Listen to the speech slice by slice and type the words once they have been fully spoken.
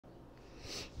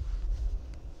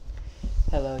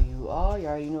Hello, you all. You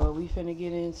already know what we finna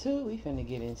get into. We finna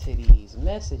get into these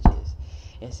messages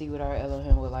and see what our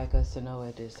Elohim would like us to know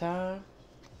at this time.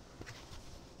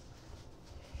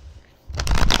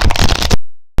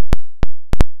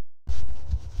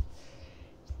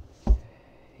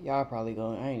 Y'all probably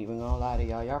I ain't even gonna lie to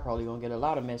y'all. Y'all probably gonna get a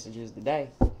lot of messages today.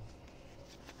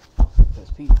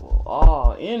 Because people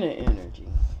all in the energy.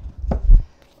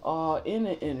 All in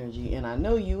the energy. And I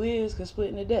know you is, because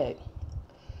splitting the deck.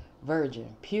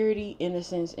 Virgin, purity,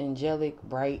 innocence, angelic,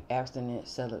 bright, abstinent,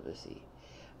 celibacy.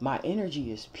 My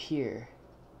energy is pure.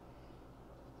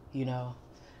 You know,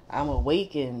 I'm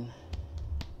awakened.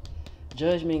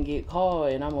 Judgment get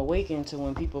called, and I'm awakened to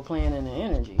when people playing in the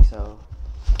energy. So,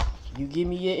 you give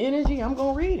me your energy, I'm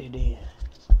gonna read it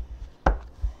then.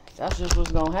 That's just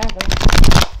what's gonna happen.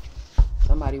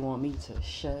 Somebody want me to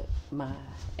shut my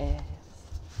ass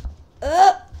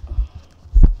up.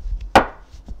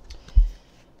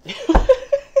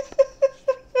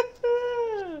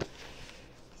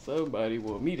 Somebody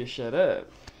want me to shut up.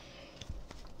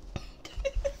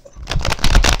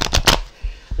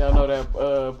 Y'all know that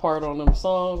part on them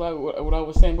songs, like what I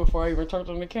was saying before I even turned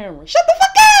on the camera. Shut the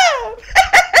fuck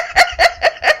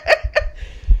up!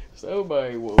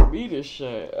 Somebody want me to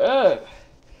shut up.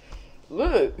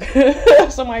 Look,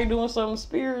 somebody doing something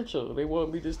spiritual. They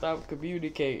want me to stop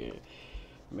communicating.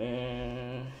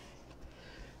 Man.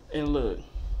 And look,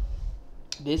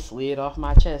 this slid off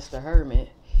my chest, the hermit.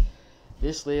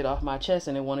 This slid off my chest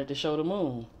and it wanted to show the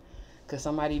moon. Because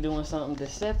somebody doing something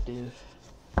deceptive.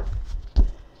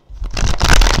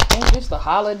 Ain't this the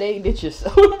holiday that you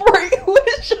celebrate?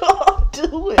 What y'all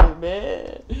doing,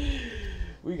 man?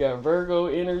 We got Virgo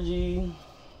energy.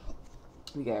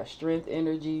 We got strength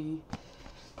energy.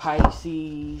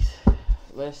 Pisces.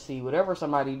 Let's see. Whatever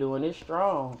somebody doing is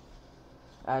strong.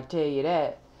 I tell you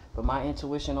that. But my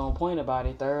intuition on point about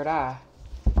it. Third eye.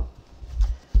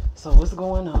 So what's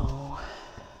going on?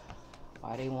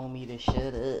 Why they want me to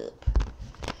shut up?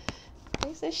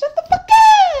 They said, shut the fuck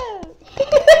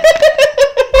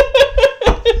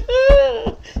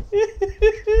up!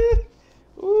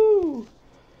 Ooh.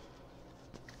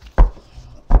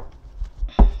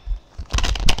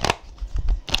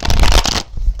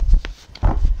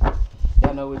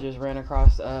 Y'all know what just ran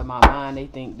across my mind? They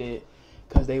think that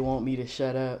because they want me to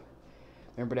shut up.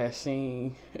 Remember that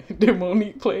scene that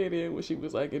Monique played in when she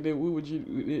was like, and then what would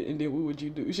you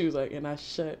do? She was like, and I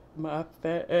shut my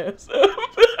fat ass up.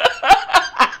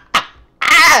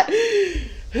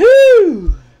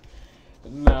 Whew.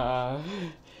 Nah,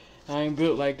 I ain't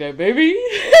built like that, baby.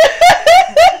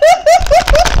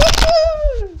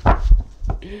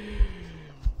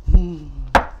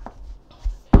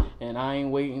 And I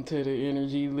ain't waiting till the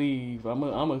energy leave.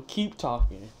 I'ma keep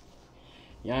talking.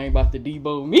 Y'all ain't about to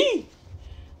debo me.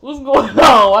 What's going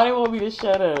on? Why they want me to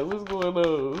shut up? What's going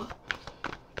on?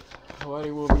 Why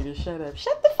they want me to shut up?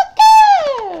 Shut the fuck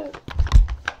up!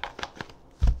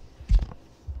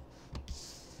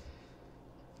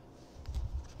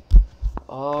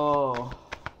 Oh.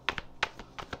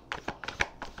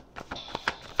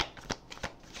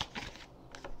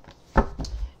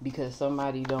 Because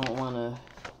somebody don't want to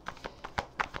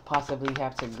possibly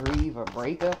have to grieve a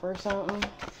breakup or something.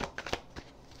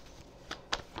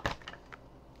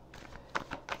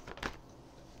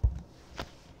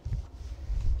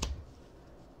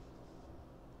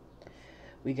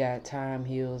 We got time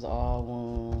heals all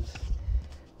wounds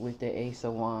with the Ace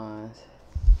of Wands.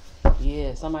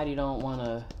 Yeah, somebody don't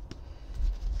want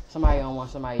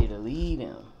somebody to lead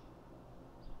them.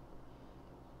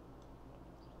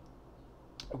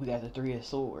 We got the Three of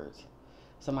Swords.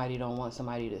 Somebody don't want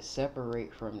somebody to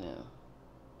separate from them.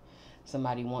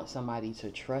 Somebody wants somebody to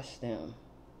trust them.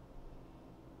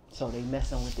 So they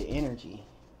messing with the energy.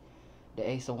 The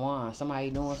Ace of Wands. Somebody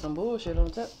doing some bullshit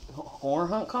on top. Horn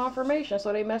hunt confirmation.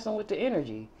 So they messing with the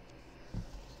energy.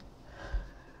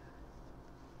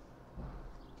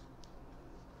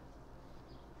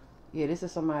 Yeah, this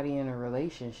is somebody in a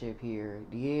relationship here.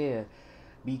 Yeah.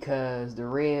 Because the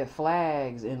red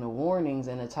flags and the warnings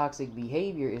and the toxic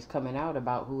behavior is coming out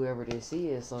about whoever this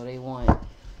is. So they want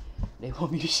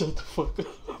me to shut the fuck up.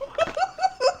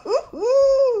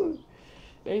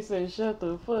 They say shut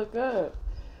the fuck up.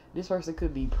 This person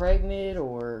could be pregnant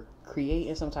or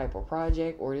creating some type of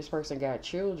project, or this person got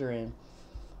children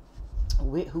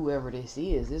with whoever this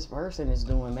is. This person is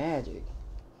doing magic.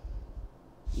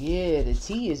 Yeah, the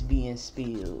tea is being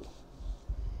spilled.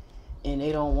 And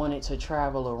they don't want it to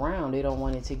travel around. They don't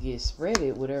want it to get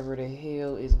spreaded, whatever the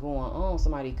hell is going on.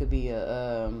 Somebody could be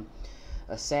a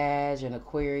Sag, an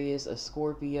Aquarius, a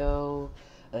Scorpio,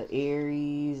 a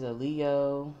Aries, a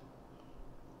Leo.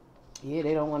 Yeah,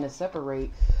 they don't want to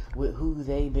separate with who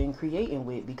they've been creating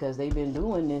with, because they've been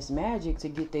doing this magic to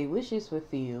get their wishes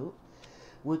fulfilled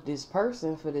with this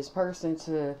person, for this person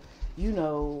to, you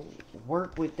know,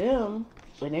 work with them,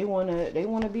 and they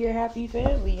wanna be a happy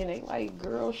family, and they like,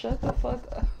 girl, shut the fuck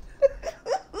up.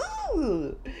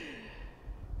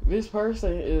 This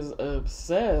person is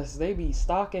obsessed. They be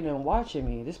stalking and watching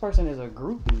me. This person is a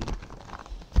groupie.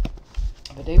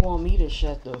 But they want me to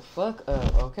shut the fuck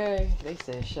up, okay? They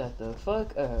said shut the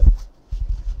fuck up.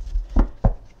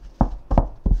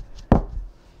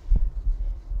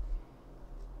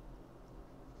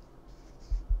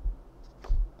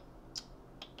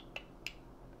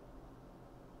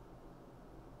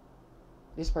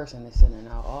 This person is sending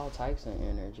out all types of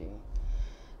energy.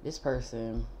 This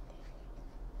person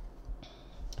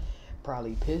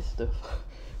probably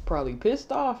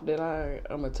pissed off that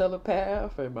I'm a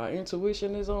telepath and my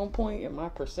intuition is on point and my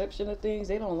perception of things.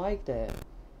 They don't like that.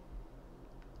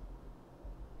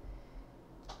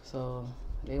 So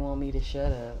they want me to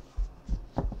shut up.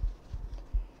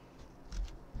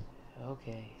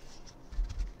 Okay.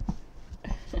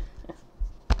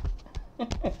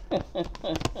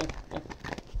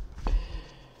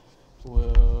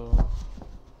 Well,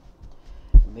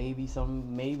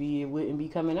 maybe it wouldn't be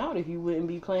coming out if you wouldn't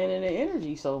be planning the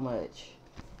energy so much.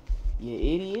 You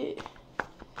idiot.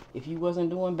 If you wasn't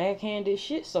doing backhanded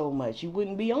shit so much, you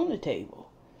wouldn't be on the table.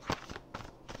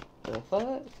 The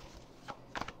fuck?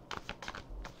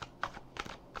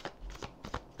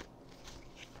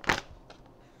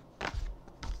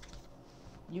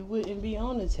 You wouldn't be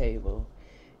on the table.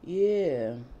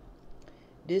 Yeah.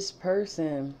 This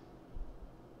person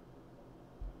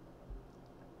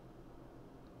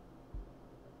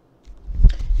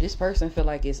feel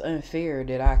like it's unfair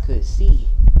that I could see.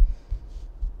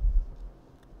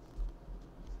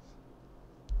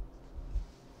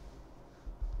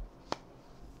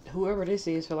 Whoever this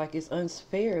is feel like it's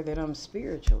unfair that I'm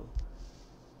spiritual.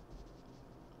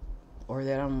 Or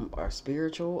that I'm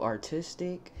spiritual,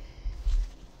 artistic.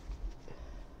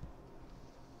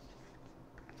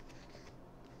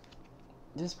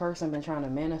 This person been trying to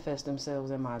manifest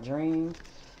themselves in my dreams.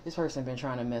 This person been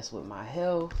trying to mess with my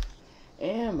health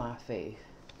and my faith.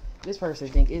 This person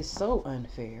think it's so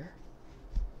unfair.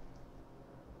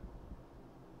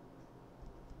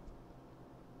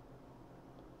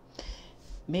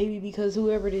 Maybe because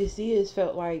whoever this is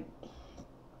felt like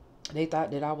they thought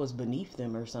that I was beneath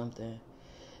them or something.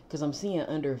 Because I'm seeing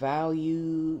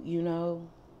undervalued, you know.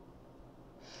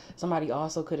 Somebody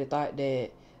also could have thought that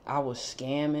I was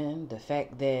scamming. The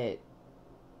fact that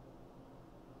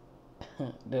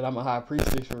that I'm a high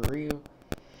priestess for real.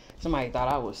 Somebody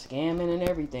thought I was scamming and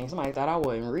everything. Somebody thought I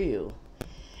wasn't real.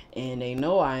 And they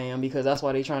know I am, because that's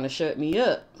why they trying to shut me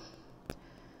up.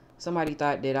 Somebody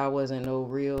thought that I wasn't no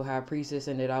real high priestess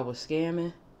and that I was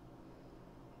scamming.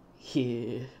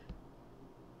 Yeah.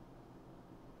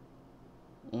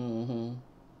 Mm-hmm.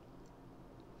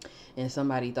 And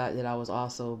somebody thought that I was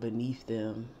also beneath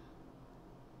them.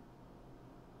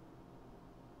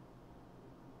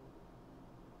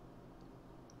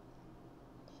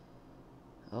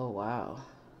 Oh, wow.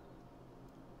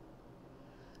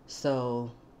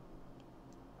 So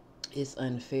it's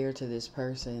unfair to this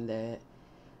person that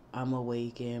I'm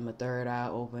awake and my third eye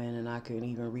open and I couldn't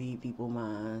even read people's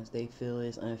minds. They feel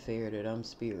it's unfair that I'm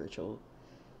spiritual.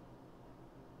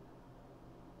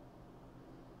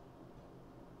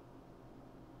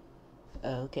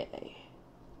 Okay.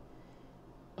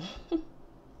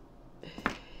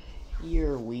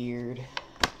 You're weird.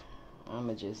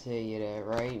 I'ma just tell you that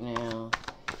right now.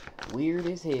 Weird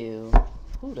as hell.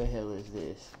 Who the hell is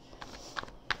this?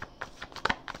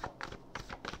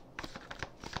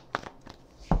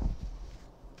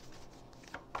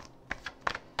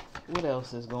 What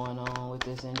else is going on with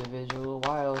this individual?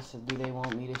 Why else do they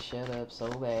want me to shut up so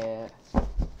bad?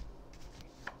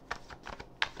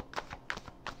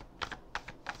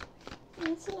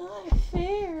 It's not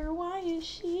fair. Why is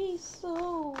she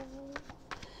so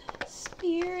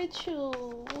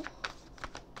spiritual?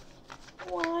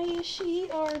 Why is she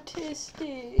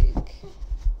artistic?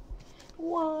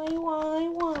 Why?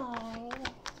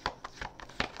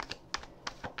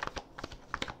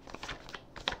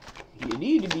 You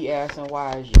need to be asking,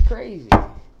 why is you crazy?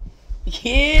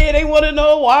 Yeah, they want to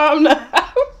know why I'm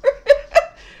not.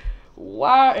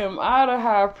 Why am I the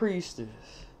high priestess?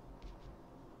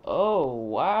 Oh,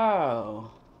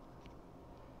 wow.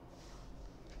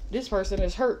 This person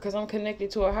is hurt because I'm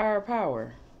connected to a higher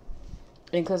power.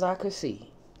 And because I could see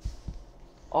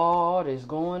all this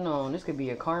going on. This could be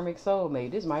a karmic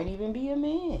soulmate. This might even be a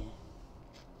man.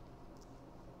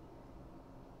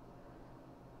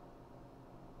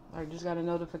 I just got a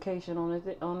notification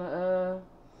on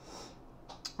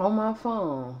my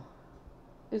phone.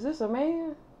 Is this a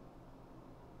man?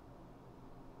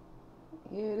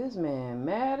 Yeah, this man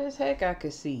mad as heck. I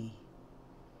could see.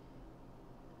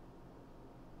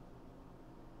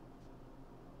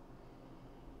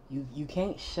 You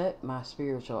can't shut my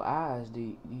spiritual eyes. Do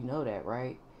you know that,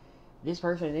 right? This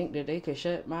person think that they could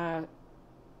shut my...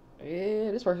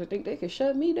 Yeah, this person think they could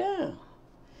shut me down.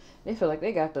 They feel like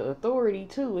they got the authority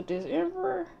too with this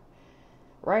emperor.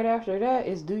 Right after that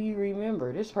is, do you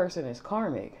remember? This person is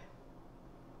karmic.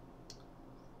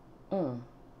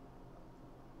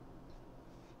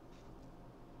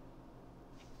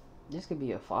 This could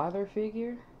be a father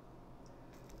figure.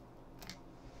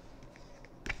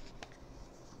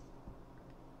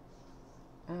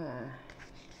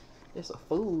 It's a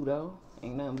fool though.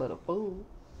 Ain't nothing but a fool.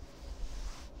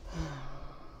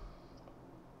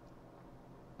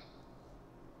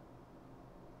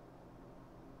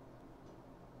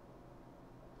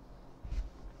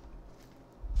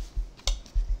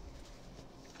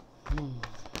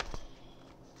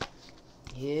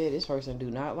 Yeah, this person do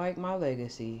not like my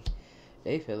legacy.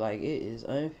 They feel like it is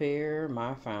unfair.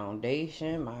 My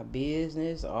foundation, my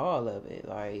business, all of it.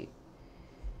 Like,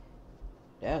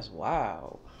 that's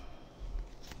wild.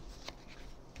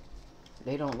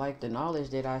 They don't like the knowledge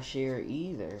that I share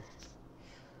either.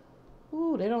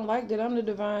 Ooh, they don't like that I'm the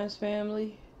Divine's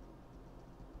family.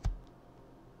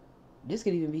 This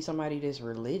could even be somebody that's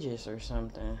religious or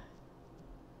something.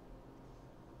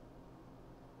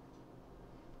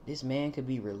 This man could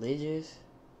be religious.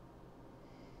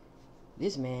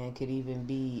 This man could even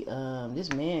be,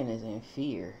 this man is in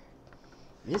fear.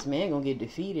 This man gonna get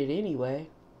defeated anyway.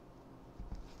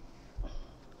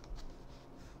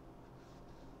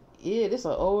 Yeah, this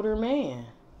an older man.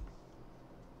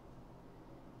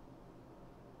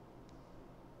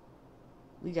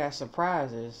 We got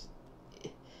surprises.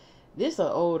 This an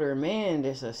older man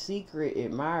that's a secret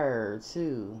admirer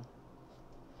too.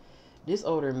 This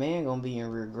older man gonna be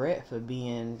in regret for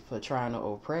trying to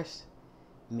oppress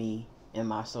me in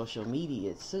my social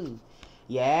media too.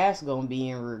 Your ass gonna be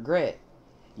in regret.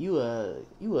 You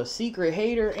a secret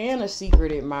hater and a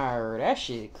secret admirer. That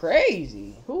shit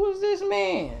crazy. Who is this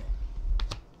man?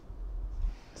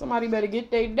 Somebody better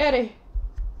get their daddy.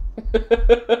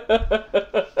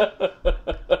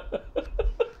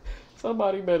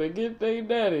 Somebody better get their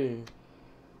daddy.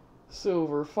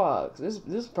 Silver Fox.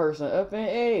 This person up in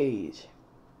age.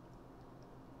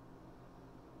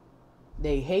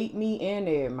 They hate me and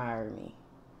they admire me.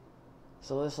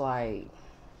 So it's like,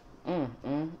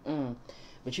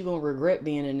 But you gonna regret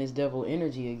being in this devil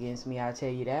energy against me, I tell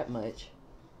you that much.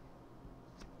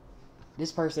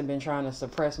 This person been trying to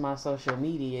suppress my social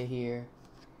media here.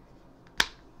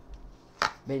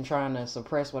 Been trying to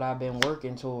suppress what I've been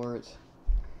working towards.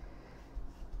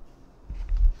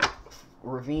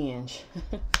 Revenge.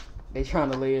 They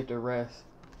trying to lay it to rest.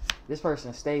 This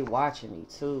person stay watching me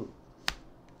too.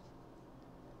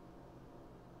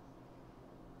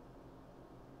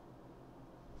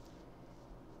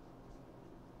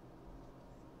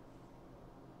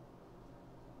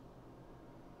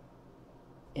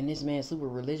 And this man super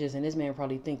religious, and this man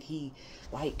probably think he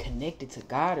like connected to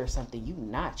God or something. You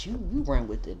not. You run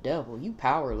with the devil. You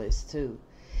powerless too.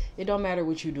 It don't matter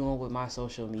what you doing with my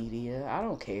social media. I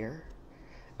don't care.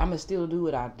 I'ma still do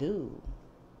what I do.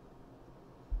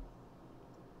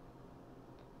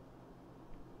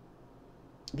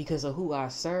 Because of who I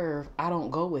serve, I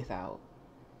don't go without.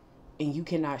 And you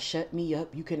cannot shut me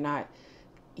up. You cannot,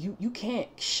 you can't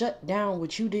shut down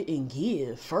what you didn't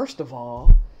give. First of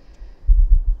all,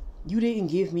 you didn't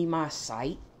give me my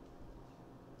sight.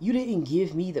 You didn't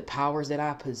give me the powers that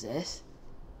I possess.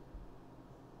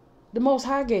 The Most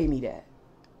High gave me that.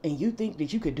 And you think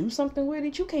that you could do something with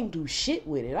it? You can't do shit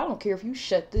with it. I don't care if you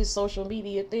shut this social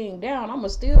media thing down. I'ma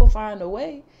still find a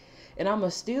way. And I'ma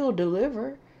still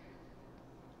deliver.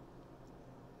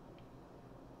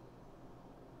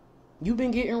 You've been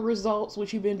getting results,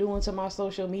 what you've been doing to my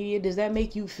social media. Does that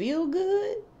make you feel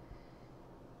good?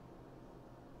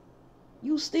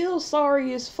 You still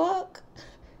sorry as fuck.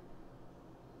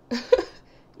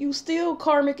 You still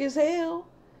karmic as hell.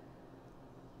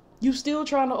 You still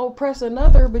trying to oppress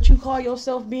another, but you call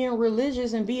yourself being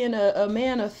religious and being a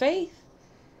man of faith.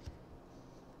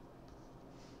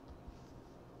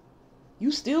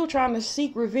 You still trying to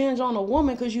seek revenge on a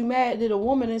woman because you mad that a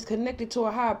woman is connected to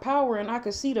a higher power, and I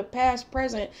can see the past,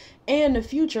 present, and the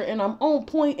future, and I'm on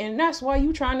point, and that's why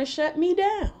you trying to shut me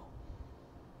down.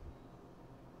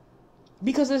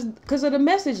 Because of the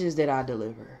messages that I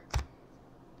deliver.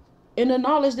 And the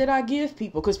knowledge that I give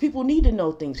people. Because people need to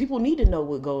know things. People need to know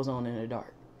what goes on in the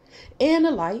dark. and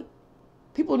the light.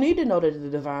 People need to know that the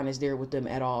divine is there with them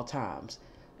at all times.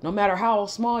 No matter how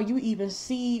small you even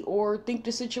see or think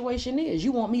the situation is.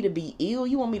 You want me to be ill?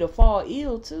 You want me to fall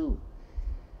ill too?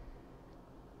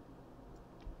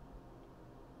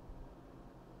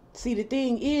 See, the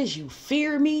thing is, you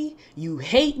fear me, you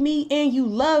hate me, and you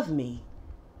love me.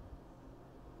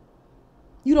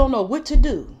 You don't know what to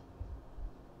do.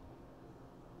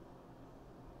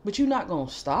 But you're not going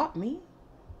to stop me.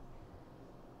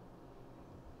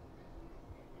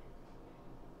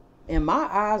 In my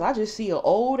eyes, I just see an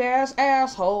old ass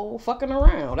asshole fucking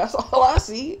around. That's all I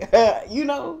see. You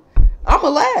know, I'ma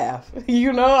laugh.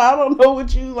 You know, I don't know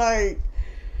what you like.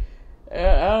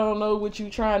 I don't know what you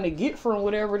trying to get from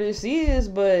whatever this is,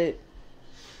 but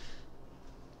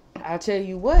I tell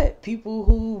you what, people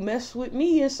who mess with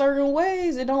me in certain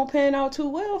ways, it don't pan out too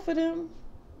well for them.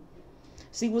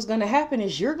 See, what's going to happen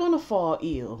is you're going to fall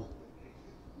ill.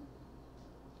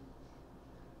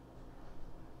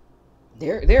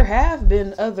 There have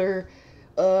been other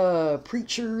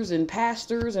preachers and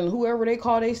pastors and whoever they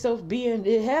call themselves being,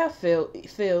 they have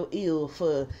fell ill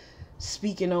for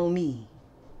speaking on me.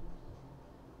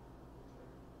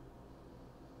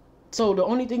 So the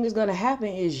only thing that's going to happen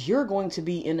is you're going to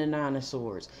be in the 9 of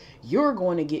Swords. You're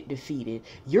going to get defeated.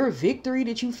 Your victory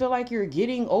that you feel like you're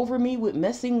getting over me with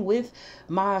messing with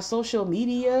my social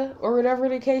media or whatever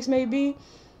the case may be,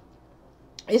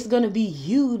 it's going to be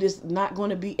you that's not going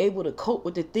to be able to cope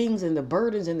with the things and the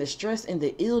burdens and the stress and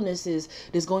the illnesses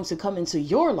that's going to come into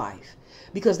your life.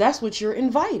 Because that's what you're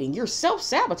inviting. You're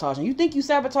self-sabotaging. You think you're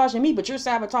sabotaging me, but you're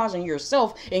sabotaging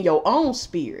yourself and your own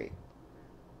spirit.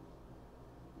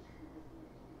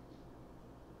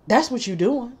 That's what you're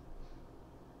doing.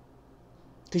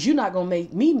 Because you're not going to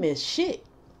make me miss shit.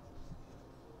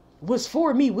 What's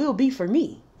for me will be for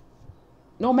me.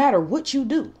 No matter what you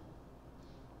do.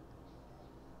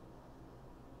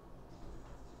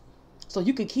 So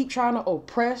you can keep trying to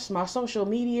oppress my social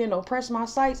media and oppress my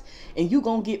sites, and you're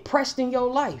going to get pressed in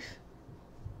your life.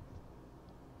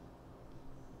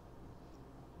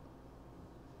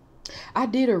 I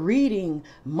did a reading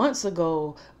months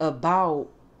ago about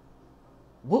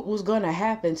what was going to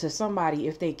happen to somebody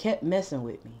if they kept messing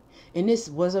with me. And this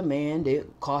was a man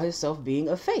that called himself being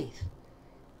of faith.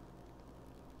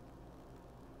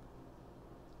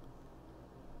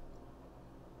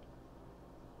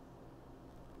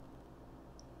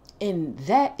 And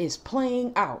that is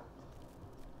playing out.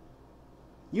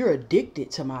 You're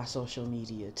addicted to my social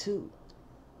media too.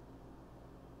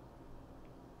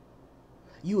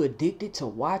 You addicted to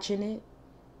watching it.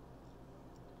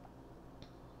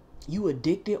 You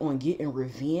addicted on getting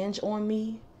revenge on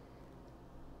me.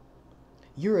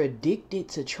 You're addicted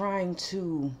to trying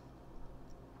to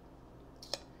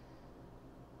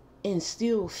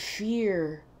instill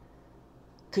fear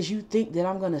because you think that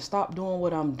I'm going to stop doing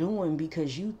what I'm doing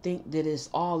because you think that it's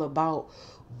all about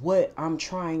what I'm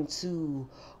trying to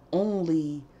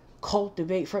only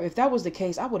cultivate from. If that was the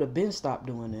case, I would have been stopped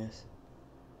doing this.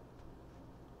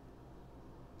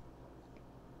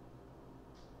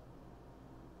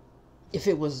 If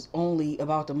it was only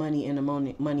about the money and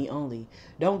the money only.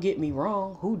 Don't get me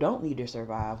wrong. Who don't need to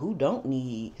survive? Who don't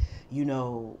need,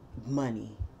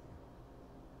 money?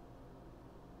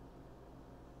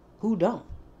 Who don't?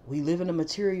 We live in a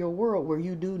material world where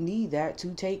you do need that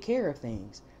to take care of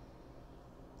things.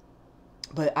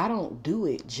 But I don't do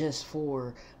it just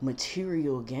for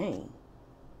material gain.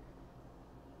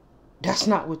 That's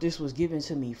not what this was given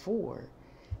to me for.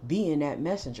 Being that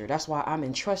messenger. That's why I'm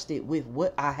entrusted with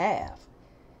what I have.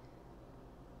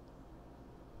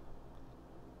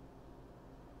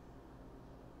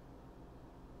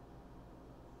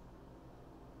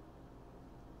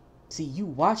 See, you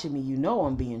watching me, you know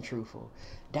I'm being truthful.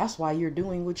 That's why you're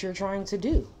doing what you're trying to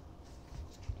do.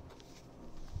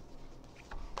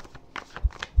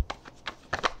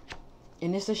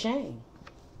 And it's a shame.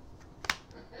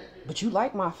 But you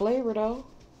like my flavor though.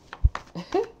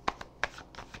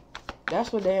 That's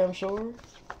for damn sure.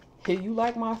 You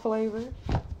like my flavor.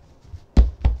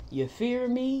 You fear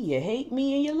me, you hate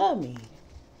me, and you love me.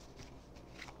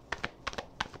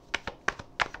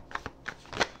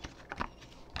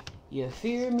 You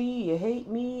fear me, you hate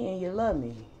me, and you love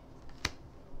me.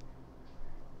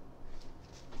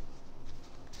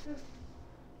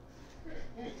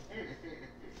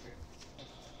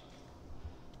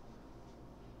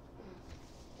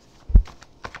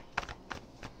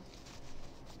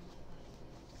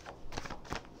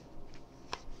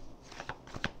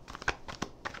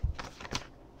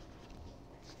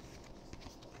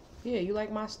 Yeah, you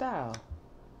like my style.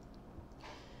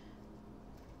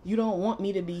 You don't want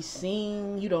me to be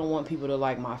seen. You don't want people to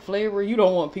like my flavor. You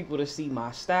don't want people to see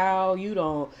my style. You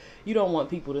don't want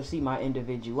people to see my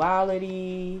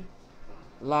individuality.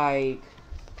 Like,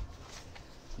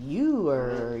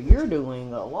 you're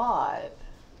doing a lot.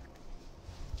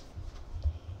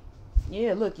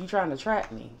 Yeah, look, you trying to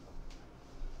trap me.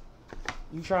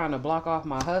 You trying to block off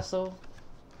my hustle.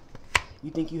 You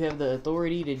think you have the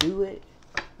authority to do it?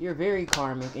 You're very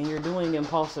karmic and you're doing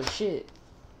impulsive shit.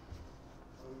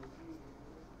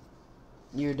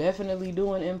 You're definitely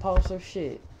doing impulsive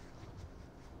shit.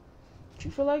 But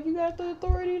you feel like you got the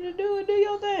authority to do it, do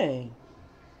your thing.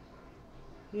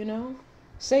 You know?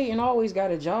 Satan always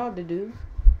got a job to do.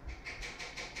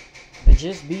 But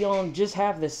just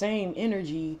have the same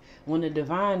energy when the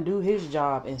divine do his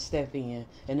job and step in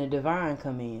and the divine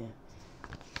come in.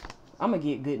 I'm going to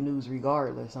get good news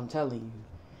regardless, I'm telling you.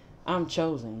 I'm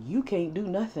chosen. You can't do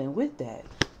nothing with that.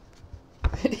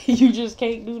 You just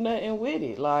can't do nothing with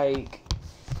it. Like,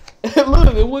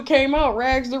 look at what came out,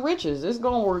 rags to riches. It's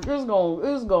gonna work. It's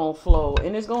gonna flow,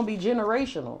 and it's gonna be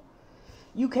generational.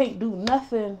 You can't do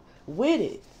nothing with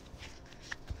it.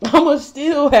 I'ma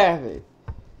still have it,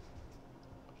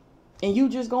 and you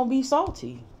just gonna be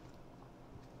salty.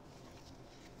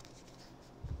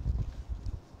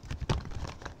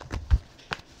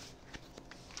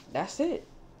 That's it.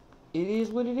 It is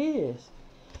what it is.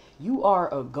 You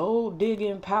are a gold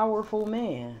digging, powerful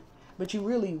man. But you're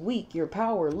really weak. You're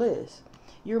powerless.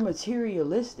 You're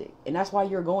materialistic. And that's why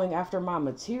you're going after my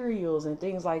materials and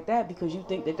things like that. Because you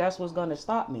think that that's what's going to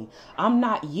stop me. I'm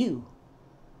not you.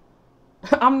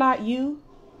 I'm not you.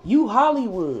 You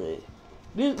Hollywood.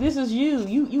 This is you.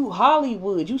 You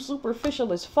Hollywood. You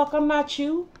superficial as fuck. I'm not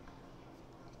you.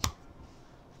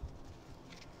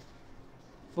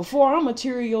 Before I'm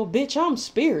material, bitch, I'm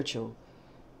spiritual.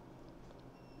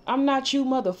 I'm not you,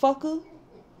 motherfucker.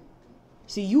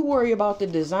 See, you worry about the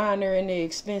designer and the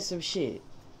expensive shit.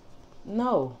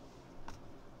 No.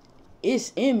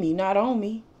 It's in me, not on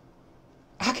me.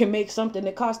 I can make something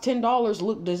that costs $10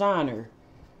 look designer.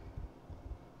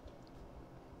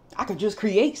 I could just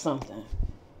create something.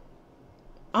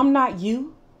 I'm not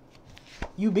you.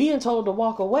 You being told to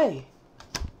walk away.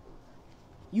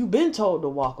 You been told to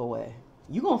walk away.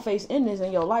 You gonna face endings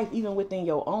in your life, even within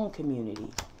your own community.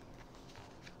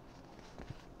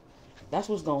 That's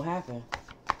what's gonna happen.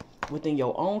 Within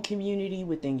your own community,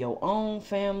 within your own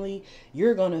family,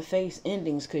 you're gonna face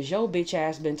endings because your bitch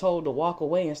ass been told to walk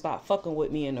away and stop fucking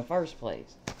with me in the first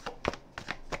place.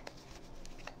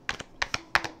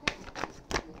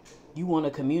 You want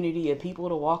a community of people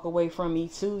to walk away from me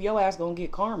too? Your ass gonna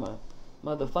get karma,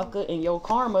 motherfucker. And your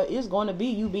karma is going to be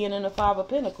you being in the Five of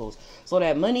Pentacles. So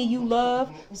that money you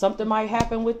love, something might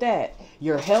happen with that.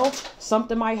 Your health,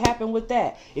 something might happen with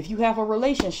that. If you have a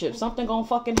relationship, something gonna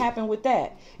fucking happen with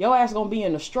that. Your ass gonna be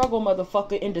in a struggle,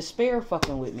 motherfucker, in despair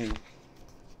fucking with me.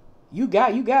 You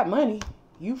got money.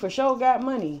 You for sure got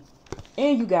money.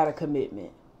 And you got a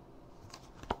commitment.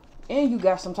 And you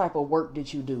got some type of work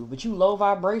that you do. But you low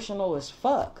vibrational as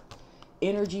fuck.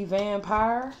 Energy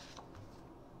vampire.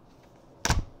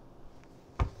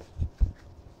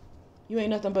 You ain't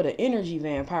nothing but an energy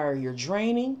vampire. You're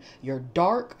draining. You're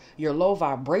dark. You're low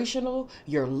vibrational.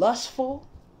 You're lustful.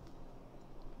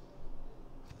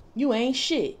 You ain't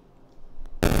shit.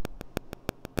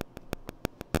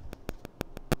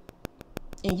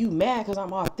 And you mad because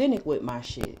I'm authentic with my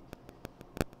shit.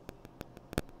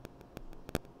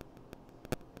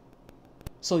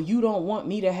 So you don't want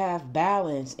me to have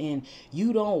balance, and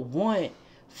you don't want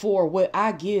for what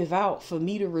I give out for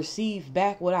me to receive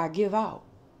back what I give out.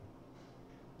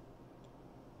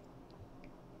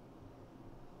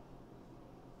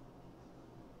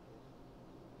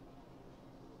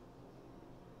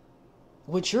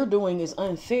 What you're doing is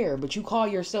unfair, but you call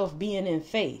yourself being in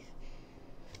faith.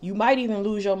 You might even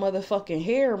lose your motherfucking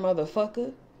hair,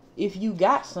 motherfucker, if you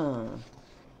got some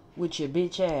with your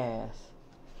bitch ass.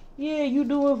 Yeah, you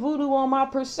doing voodoo on my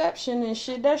perception and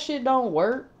shit. That shit don't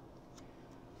work.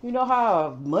 You know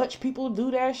how much people do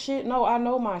that shit? No, I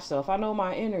know myself. I know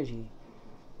my energy.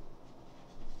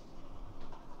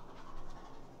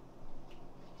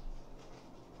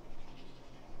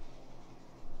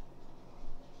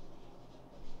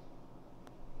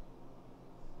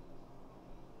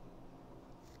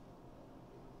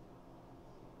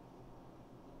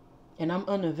 And I'm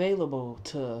unavailable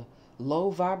to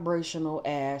low vibrational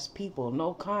ass people.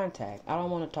 No contact. I don't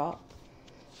want to talk.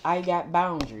 I got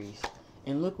boundaries.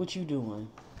 And look what you doing.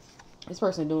 This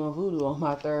person doing voodoo on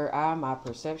my third eye, my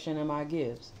perception, and my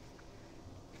gifts.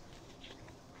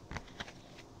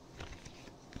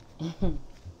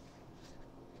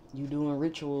 You doing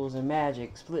rituals and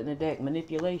magic, splitting the deck,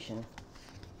 manipulation.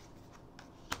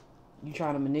 You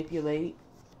trying to manipulate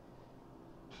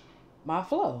my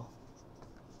flow,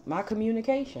 my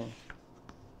communication.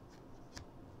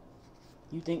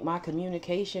 You think my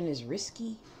communication is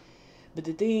risky? But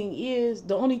the thing is,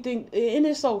 the only thing, and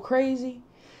it's so crazy,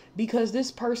 because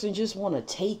this person just want to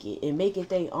take it and make it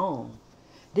their own.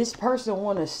 This person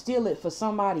want to steal it for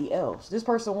somebody else. This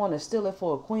person want to steal it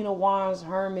for a Queen of Wands,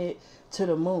 Hermit, to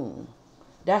the moon.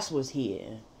 That's what's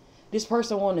here. This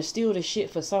person want to steal the shit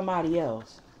for somebody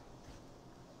else.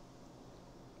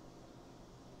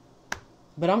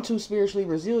 But I'm too spiritually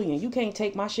resilient. You can't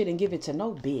take my shit and give it to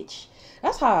no bitch.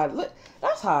 That's how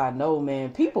I know,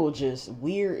 man. People just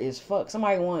weird as fuck.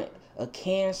 Somebody want a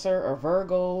Cancer, a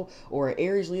Virgo, or an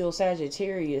Aries, Leo,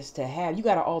 Sagittarius to have. You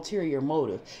got an ulterior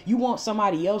motive. You want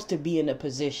somebody else to be in a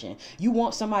position. You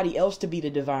want somebody else to be the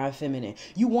divine feminine.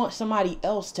 You want somebody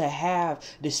else to have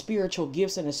the spiritual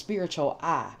gifts and the spiritual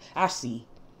eye. I see.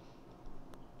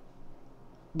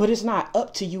 But it's not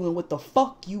up to you and what the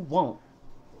fuck you want,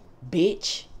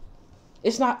 bitch.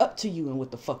 It's not up to you and what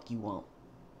the fuck you want.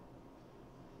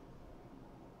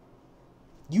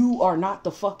 You are not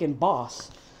the fucking boss.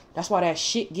 That's why that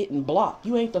shit getting blocked.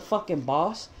 You ain't the fucking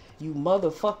boss. You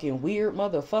motherfucking weird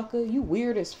motherfucker. You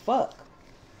weird as fuck.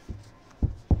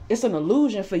 It's an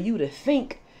illusion for you to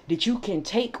think that you can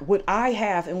take what I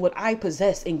have and what I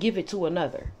possess and give it to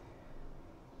another.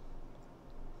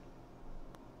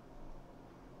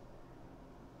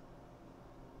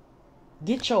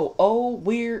 Get your old,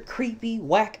 weird, creepy,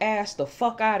 whack ass the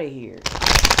fuck out of here.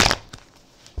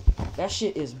 That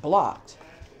shit is blocked.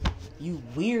 You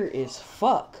weird as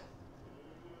fuck.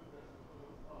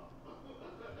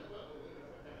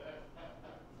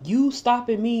 You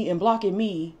stopping me and blocking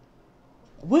me.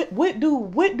 What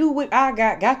I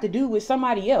got to do with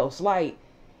somebody else? Like,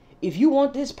 if you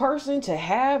want this person to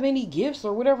have any gifts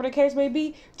or whatever the case may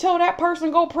be, tell that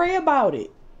person go pray about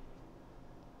it.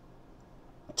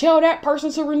 Tell that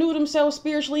person to renew themselves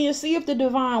spiritually and see if the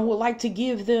divine would like to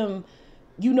give them,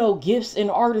 you know, gifts and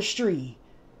artistry.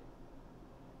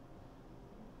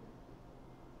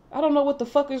 I don't know what the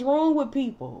fuck is wrong with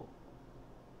people.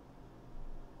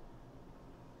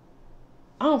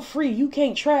 I'm free. You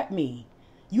can't trap me.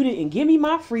 You didn't give me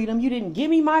my freedom. You didn't give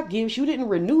me my gifts. You didn't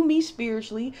renew me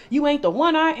spiritually. You ain't the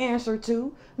one I answer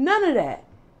to. None of that.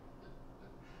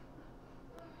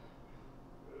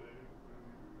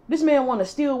 This man want to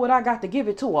steal what I got to give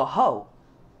it to a hoe.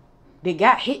 They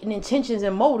got hidden intentions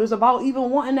and motives about even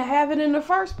wanting to have it in the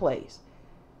first place.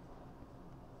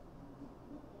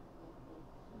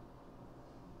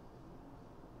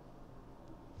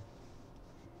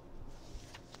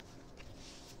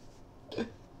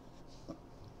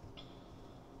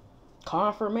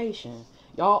 Confirmation.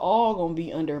 Y'all all gonna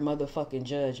be under motherfucking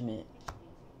judgment.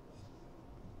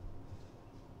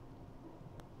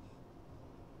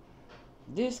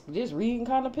 This reading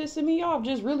kind of pissing me off.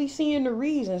 Just really seeing the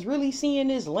reasons. Really seeing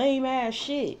this lame ass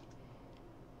shit.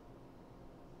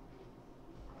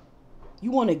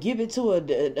 You want to give it to a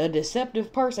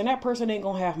deceptive person. That person ain't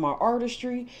gonna have my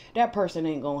artistry. That person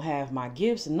ain't gonna have my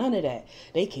gifts. None of that.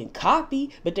 They can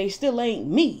copy, but they still ain't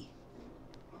me.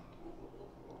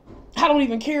 I don't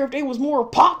even care if they was more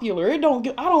popular. I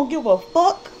don't give a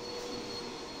fuck.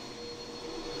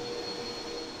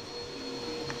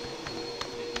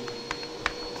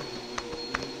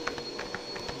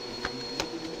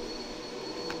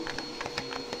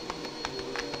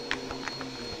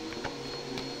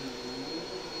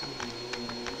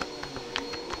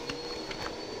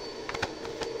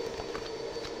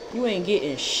 You ain't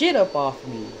getting shit up off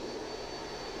me.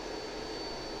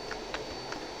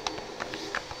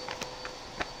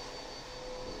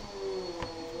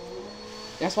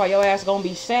 That's why your ass gonna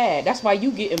be sad. That's why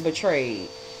you getting betrayed.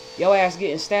 Your ass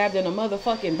getting stabbed in the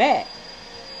motherfucking back.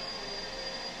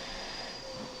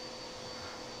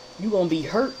 You gonna be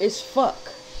hurt as fuck.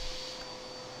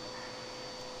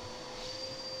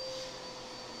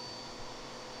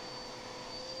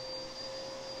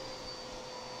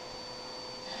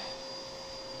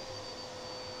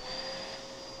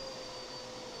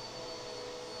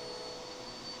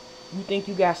 You think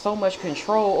you got so much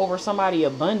control over somebody's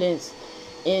abundance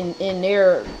in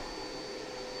their...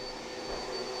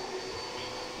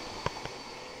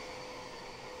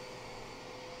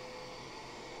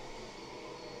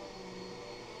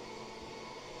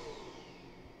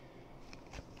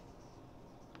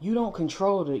 You don't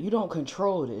control it. You don't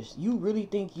control this. You really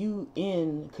think you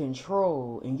in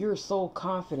control, and you're so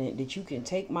confident that you can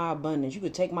take my abundance. You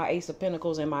could take my Ace of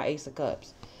Pentacles and my Ace of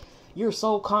Cups. You're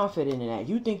so confident in that.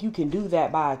 You think you can do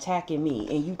that by attacking me,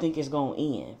 and you think it's going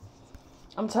to end.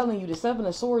 I'm telling you, the Seven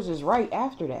of Swords is right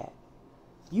after that.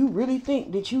 You really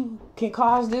think that you can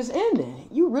cause this ending?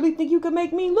 You really think you can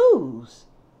make me lose?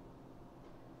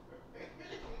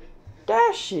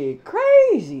 That shit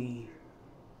crazy.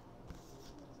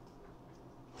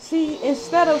 See,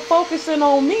 instead of focusing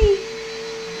on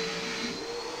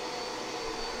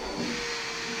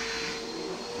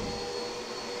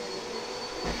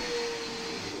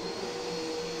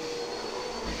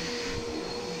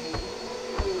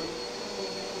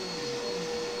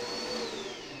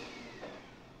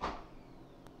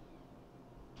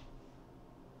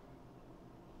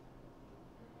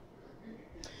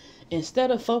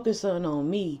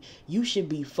me, you should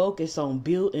be focused on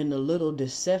building the little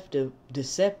deceptive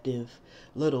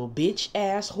little bitch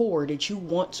ass whore that you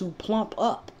want to plump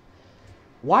up.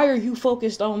 Why are you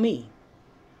focused on me?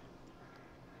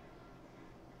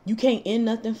 You can't end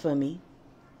nothing for me.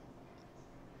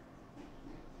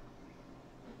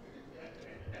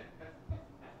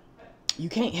 You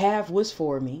can't have what's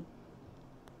for me.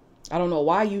 I don't know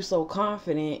why you so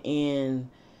confident in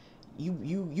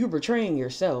you're betraying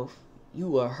yourself.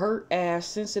 You a hurt ass,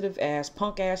 sensitive ass,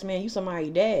 punk ass man. You somebody's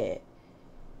dad.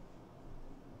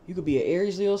 You could be an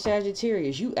Aries, Leo,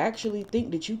 Sagittarius. You actually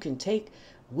think that you can take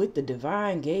what the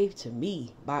divine gave to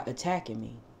me by attacking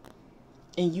me.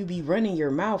 And you be running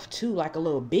your mouth too like a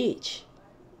little bitch.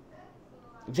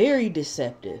 Very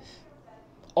deceptive.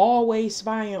 Always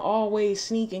spying, always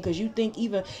sneaking, because you think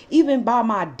even by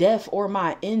my death or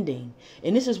my ending,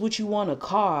 and this is what you want to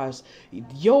cause,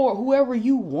 whoever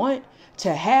you want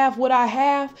to have what I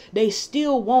have, they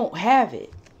still won't have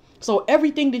it. So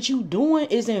everything that you doing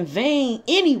is in vain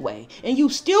anyway, and you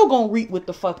still gonna reap what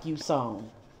the fuck you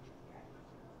sown.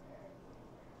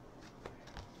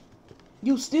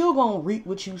 You still gonna reap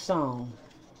what you sown.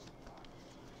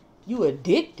 You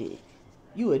addicted.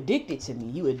 You addicted to me.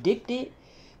 You addicted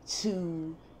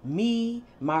to me,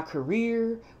 my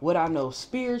career, what I know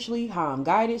spiritually, how I'm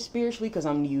guided spiritually, because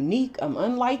I'm unique, I'm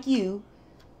unlike you,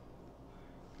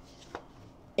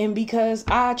 and because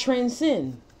I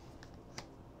transcend.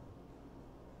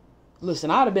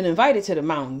 Listen, I'd have been invited to the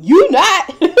mountain. You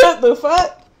not. The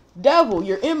fuck? Devil,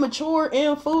 you're immature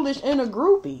and foolish and a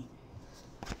groupie.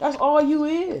 That's all you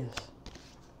is.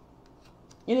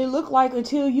 And it look like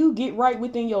until you get right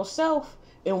within yourself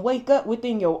and wake up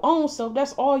within your own self,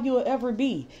 that's all you'll ever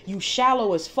be. You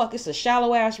shallow as fuck. It's a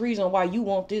shallow ass reason why you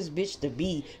want this bitch to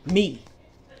be me.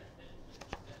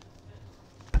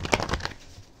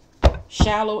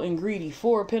 Shallow and greedy.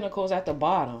 4 of Pentacles at the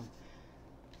bottom.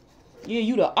 Yeah,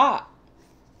 you the op.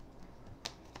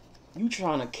 You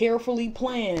trying to carefully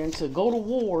plan to go to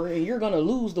war, and you're gonna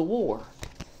lose the war.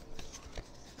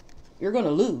 You're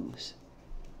gonna lose.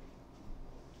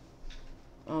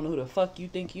 I don't know who the fuck you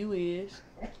think you is.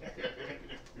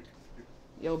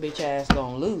 Your bitch ass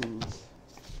gonna lose.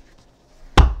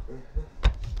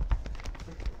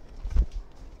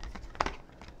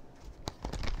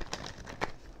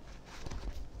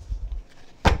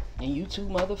 And you too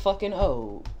motherfucking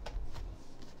old.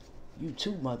 You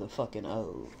too motherfucking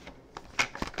old.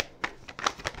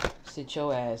 Sit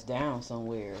your ass down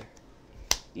somewhere.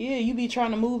 Yeah, you be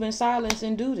trying to move in silence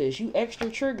and do this. You extra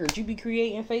triggered. You be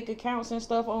creating fake accounts and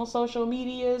stuff on social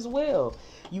media as well.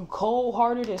 You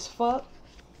cold-hearted as fuck.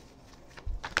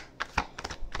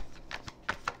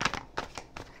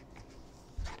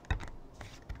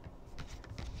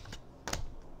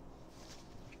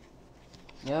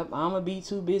 Yep, I'ma be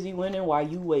too busy winning while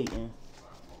you waiting.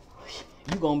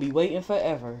 You gonna be waiting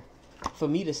forever for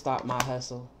me to stop my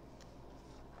hustle.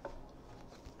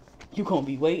 You gonna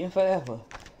be waiting forever.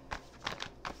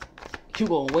 You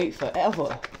gonna wait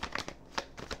forever.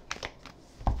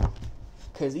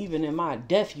 Cause even in my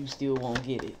death, you still won't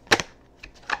get it.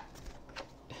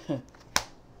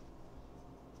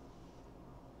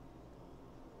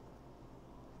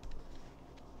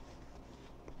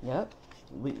 Yep.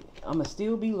 I'ma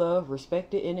still be loved,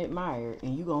 respected, and admired.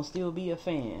 And you gonna still be a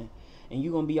fan. And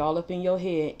you gonna be all up in your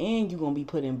head. And you gonna be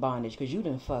put in bondage. Cause you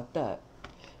done fucked up.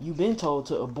 You been told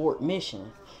to abort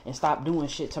mission. And stop doing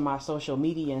shit to my social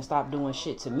media. And stop doing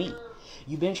shit to me.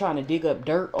 You been trying to dig up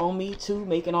dirt on me too.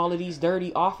 Making all of these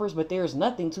dirty offers. But there's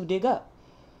nothing to dig up.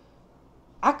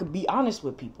 I could be honest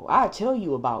with people. I tell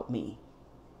you about me.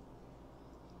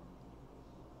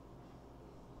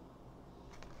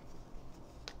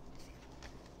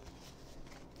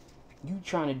 You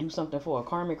trying to do something for a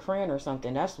karmic friend or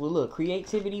something. That's what, look,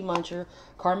 creativity muncher,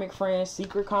 karmic friend,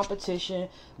 secret competition,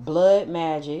 blood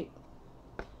magic.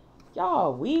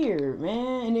 Y'all weird,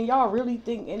 man. And then y'all really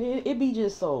think, and it be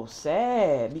just so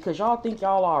sad because y'all think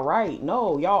y'all all right.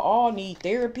 No, y'all all need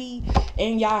therapy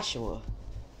and Yahshua.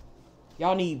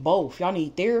 Y'all need both. Y'all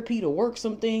need therapy to work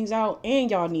some things out,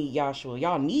 and y'all need Yahshua.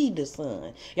 Y'all need the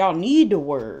Son. Y'all need the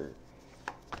Word.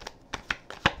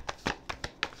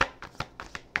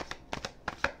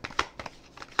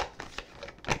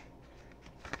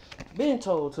 Been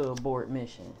told to abort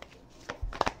mission.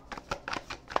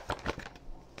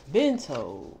 Been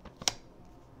told.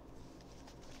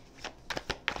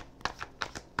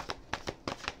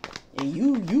 And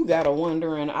you got a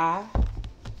wondering eye.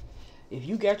 If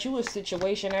you got you a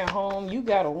situation at home, you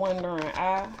got a wondering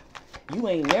eye. You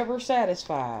ain't never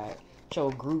satisfied.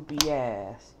 Your groupie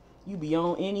ass. You be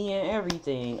on any and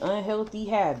everything. Unhealthy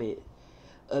habit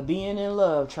of being in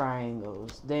love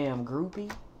triangles. Damn groupie.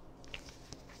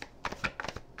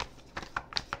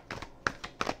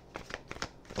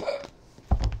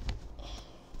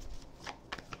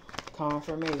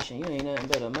 Confirmation. You ain't nothing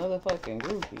but a motherfucking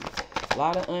groupie. A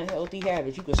lot of unhealthy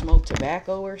habits. You could smoke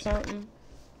tobacco or something.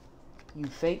 You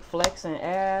fake flexing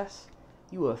ass.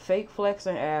 You a fake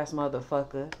flexing ass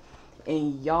motherfucker.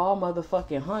 And y'all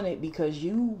motherfucking hunted because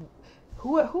you...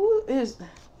 Who is...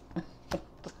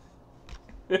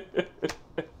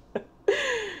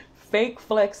 fake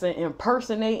flexing,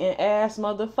 impersonating ass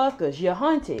motherfuckers. You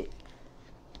hunted.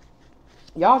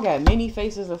 Y'all got many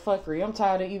faces of fuckery. I'm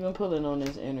tired of even pulling on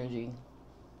this energy.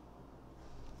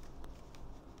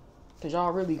 Because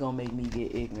y'all really gonna make me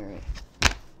get ignorant.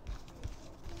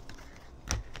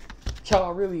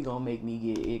 Y'all really gonna make me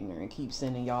get ignorant. Keep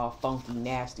sending y'all funky,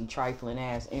 nasty, trifling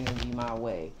ass energy my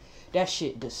way. That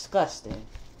shit disgusting.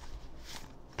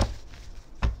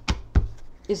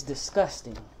 It's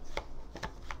disgusting.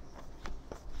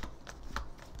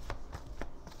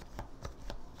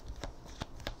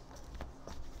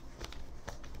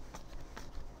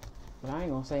 But I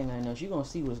ain't gonna say nothing else. You gonna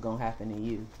see what's gonna happen to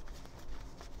you.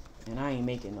 And I ain't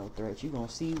making no threats. You gonna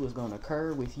see what's gonna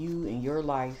occur with you in your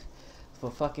life for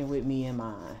fucking with me and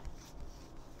mine.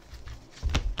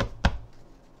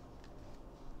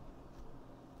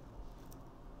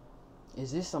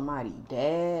 Is this somebody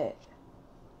dad?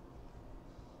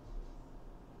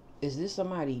 Is this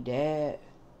somebody dad?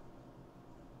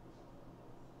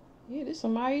 Yeah, this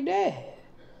somebody dad.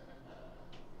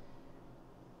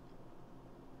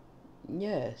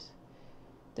 Yes.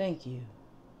 Thank you.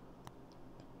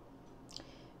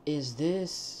 Is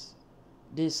this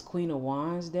Queen of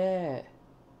Wands dad?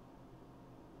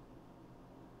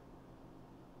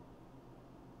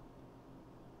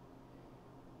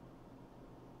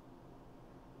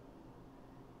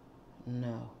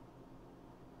 No.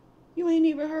 You ain't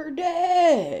even her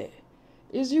dad.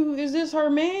 Is this her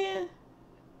man?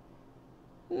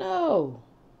 No.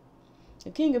 The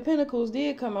King of Pentacles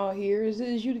did come out here. Is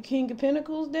you the King of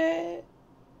Pentacles dad?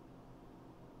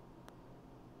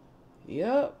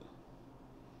 Yup.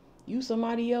 You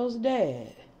somebody else's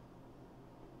dad.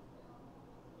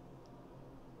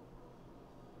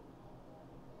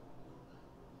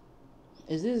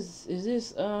 Is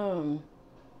this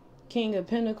King of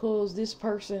Pentacles this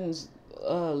person's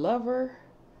lover?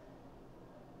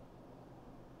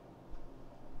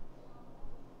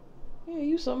 Yeah,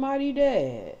 you somebody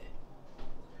dad.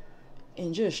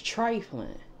 And just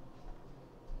trifling.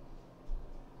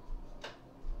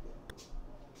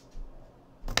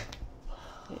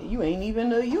 You ain't even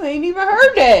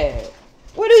her dad.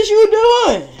 What is you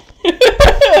doing?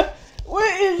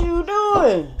 What is you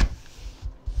doing?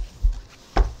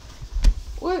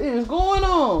 What is going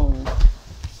on?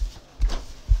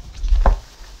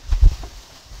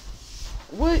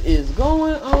 What is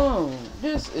going on?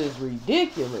 This is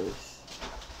ridiculous.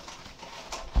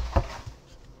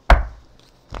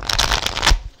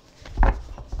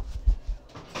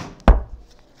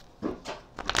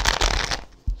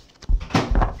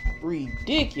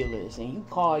 Ridiculous. And you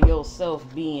call yourself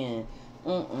being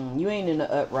you ain't in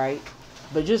the upright.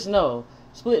 But just know,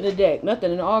 splitting the deck,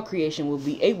 nothing in all creation will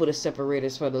be able to separate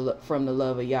us from the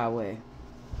love of Yahweh.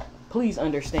 Please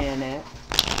understand that.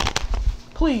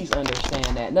 Please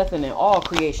understand that. Nothing in all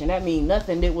creation. That means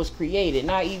nothing that was created.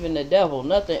 Not even the devil.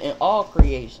 Nothing in all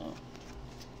creation.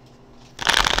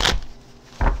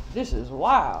 This is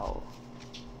wild.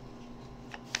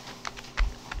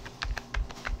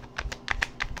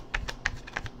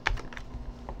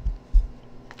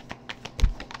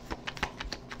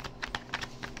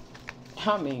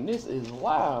 I mean, this is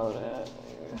wild.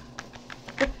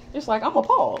 It's like I'm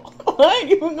appalled. I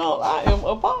ain't even gonna lie, I am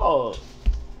appalled.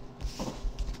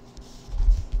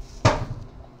 I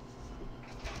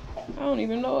don't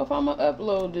even know if I'm gonna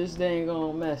upload this dang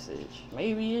on message.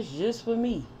 Maybe it's just for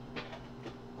me.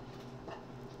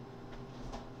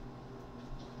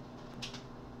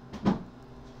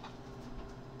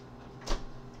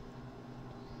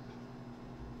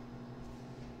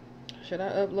 Should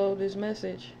I upload this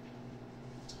message?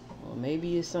 Well,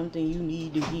 maybe it's something you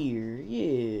need to hear.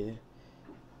 Yeah.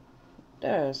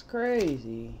 That's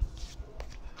crazy.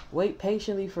 Wait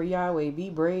patiently for Yahweh. Be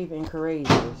brave and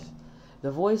courageous.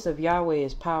 The voice of Yahweh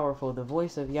is powerful. The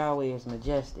voice of Yahweh is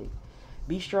majestic.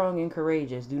 Be strong and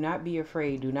courageous. Do not be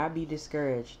afraid. Do not be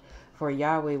discouraged. For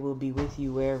Yahweh will be with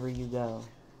you wherever you go.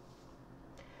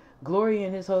 Glory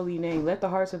in his holy name. Let the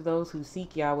hearts of those who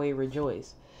seek Yahweh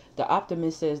rejoice. The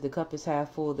optimist says the cup is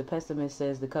half full. The pessimist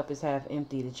says the cup is half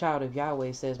empty. The child of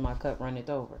Yahweh says my cup runneth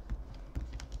over.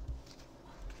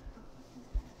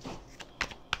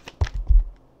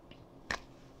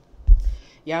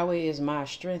 Yahweh is my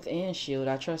strength and shield.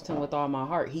 I trust him with all my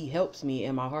heart. He helps me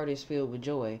and my heart is filled with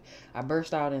joy. I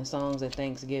burst out in songs of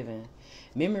thanksgiving.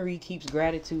 Memory keeps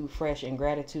gratitude fresh and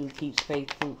gratitude keeps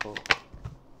faith fruitful.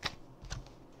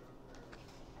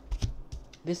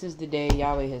 This is the day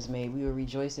Yahweh has made. We will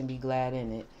rejoice and be glad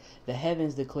in it. The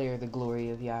heavens declare the glory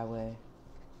of Yahweh.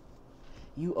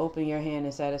 You open your hand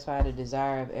and satisfy the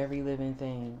desire of every living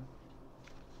thing.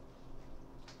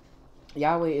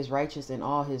 Yahweh is righteous in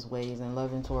all his ways and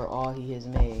loving toward all he has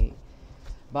made.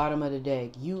 Bottom of the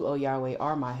deck. You, O Yahweh,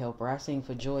 are my helper. I sing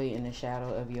for joy in the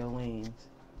shadow of your wings.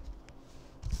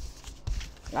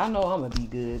 I know I'm going to be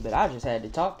good, but I just had to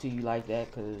talk to you like that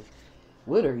because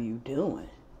what are you doing?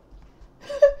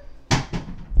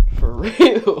 For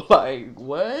real. Like,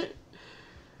 what?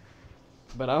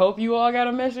 But I hope you all got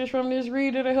a message from this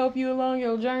reader to help you along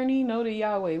your journey. Know that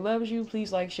Yahweh loves you.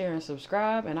 Please like, share, and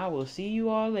subscribe. And I will see you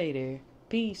all later.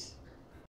 Peace.